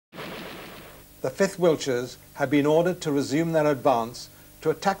the 5th Wiltshires had been ordered to resume their advance to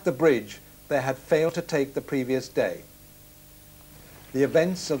attack the bridge they had failed to take the previous day. The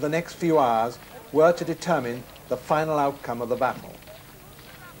events of the next few hours were to determine the final outcome of the battle.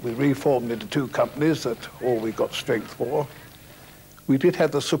 We reformed into 2 companies, that's all we got strength for. We did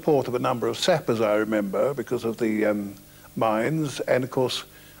have the support of a number of sappers, I remember, because of the mines, and of course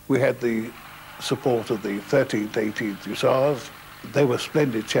we had the support of the 13th, 18th Hussars. They were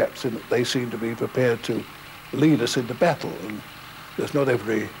splendid chaps in that they seemed to be prepared to lead us into battle, and there's not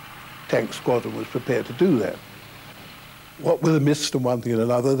every tank squadron was prepared to do that. What with a mist and one thing and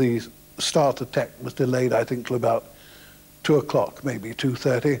another, the start attack was delayed, I think, till about 2 o'clock, maybe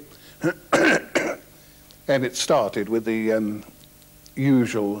 2:30. And it started with the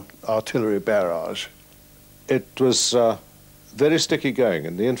usual artillery barrage. It was very sticky going,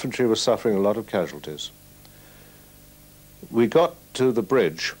 and the infantry was suffering a lot of casualties. We got to the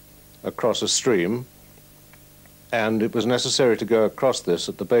bridge across a stream, and it was necessary to go across this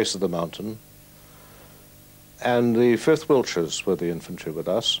at the base of the mountain. And the 5th Wiltshires were the infantry with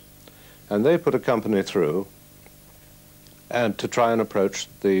us, and they put a company through and to try and approach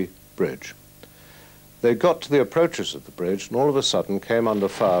the bridge. They got to the approaches of the bridge and all of a sudden came under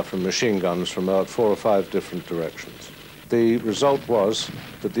fire from machine guns from about 4 or 5 different directions. The result was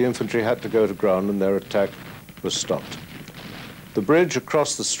that the infantry had to go to ground and their attack was stopped. The bridge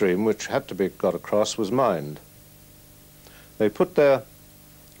across the stream, which had to be got across, was mined. They put their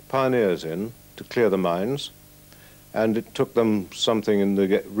pioneers in to clear the mines, and it took them something in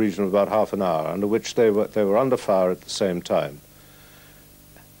the region of about half an hour, under which they were under fire at the same time.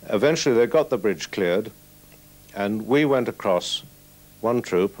 Eventually they got the bridge cleared, and we went across, one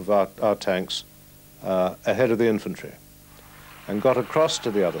troop of our tanks, ahead of the infantry, and got across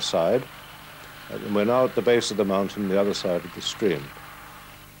to the other side. And we're now at the base of the mountain, the other side of the stream.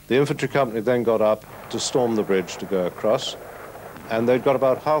 The infantry company then got up to storm the bridge to go across, and they'd got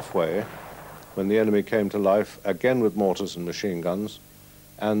about halfway when the enemy came to life, again with mortars and machine guns,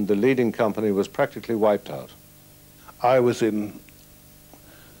 and the leading company was practically wiped out. I was in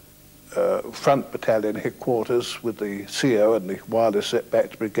front battalion headquarters with the CO and the wireless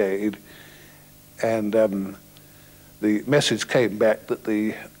setback brigade, and the message came back that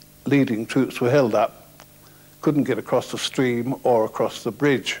the leading troops were held up, couldn't get across the stream or across the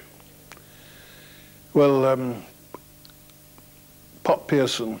bridge. Well, Pop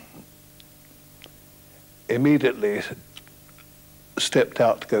Pearson immediately stepped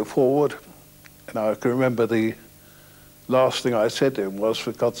out to go forward, and I can remember the last thing I said to him was,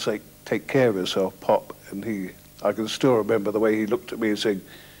 "For God's sake, take care of yourself, Pop." And I can still remember the way he looked at me saying,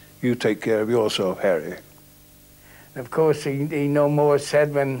 "You take care of yourself, Harry." Of course, he no more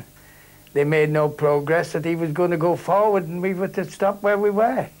said when they made no progress that he was going to go forward and we were to stop where we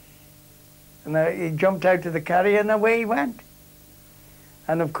were. And he jumped out of the carrier and away he went.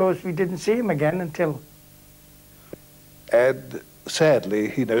 And of course, we didn't see him again until... And sadly,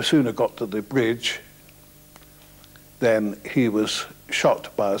 he no sooner got to the bridge than he was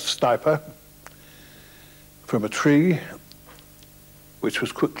shot by a sniper from a tree, which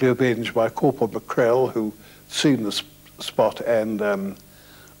was quickly avenged by Corporal McCrell, who seen the spot and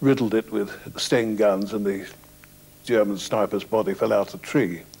riddled it with Sten guns, and the German sniper's body fell out of the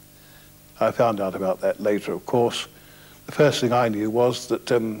tree. I found out about that later, of course. The first thing I knew was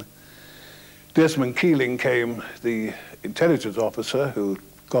that Desmond Keeling came, the intelligence officer who'd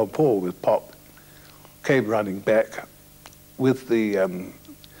gone forward with Pop, came running back with the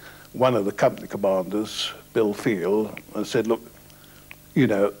one of the company commanders, Bill Field, and said, "Look, you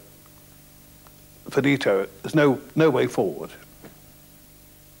know, finito, there's no way forward."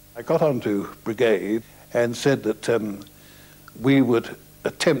 I got onto brigade and said that we would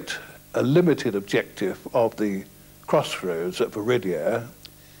attempt a limited objective of the crossroads at Viridia,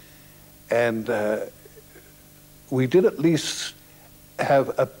 and we did at least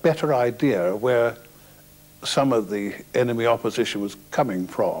have a better idea where some of the enemy opposition was coming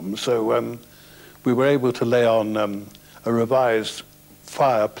from. So we were able to lay on a revised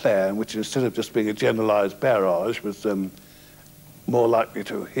fire plan, which instead of just being a generalized barrage, was more likely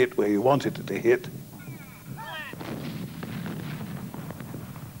to hit where you wanted it to hit.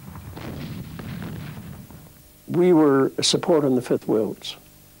 We were supporting the 5th Wilts,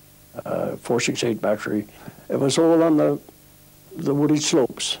 468 battery. It was all on the wooded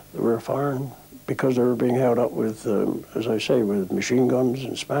slopes. They were firing because they were being held up with, as I say, with machine guns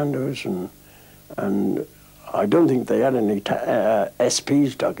and Spandos, and I don't think they had any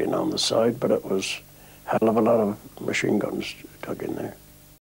SPs dug in on the side, but it was a hell of a lot of machine guns dug in there.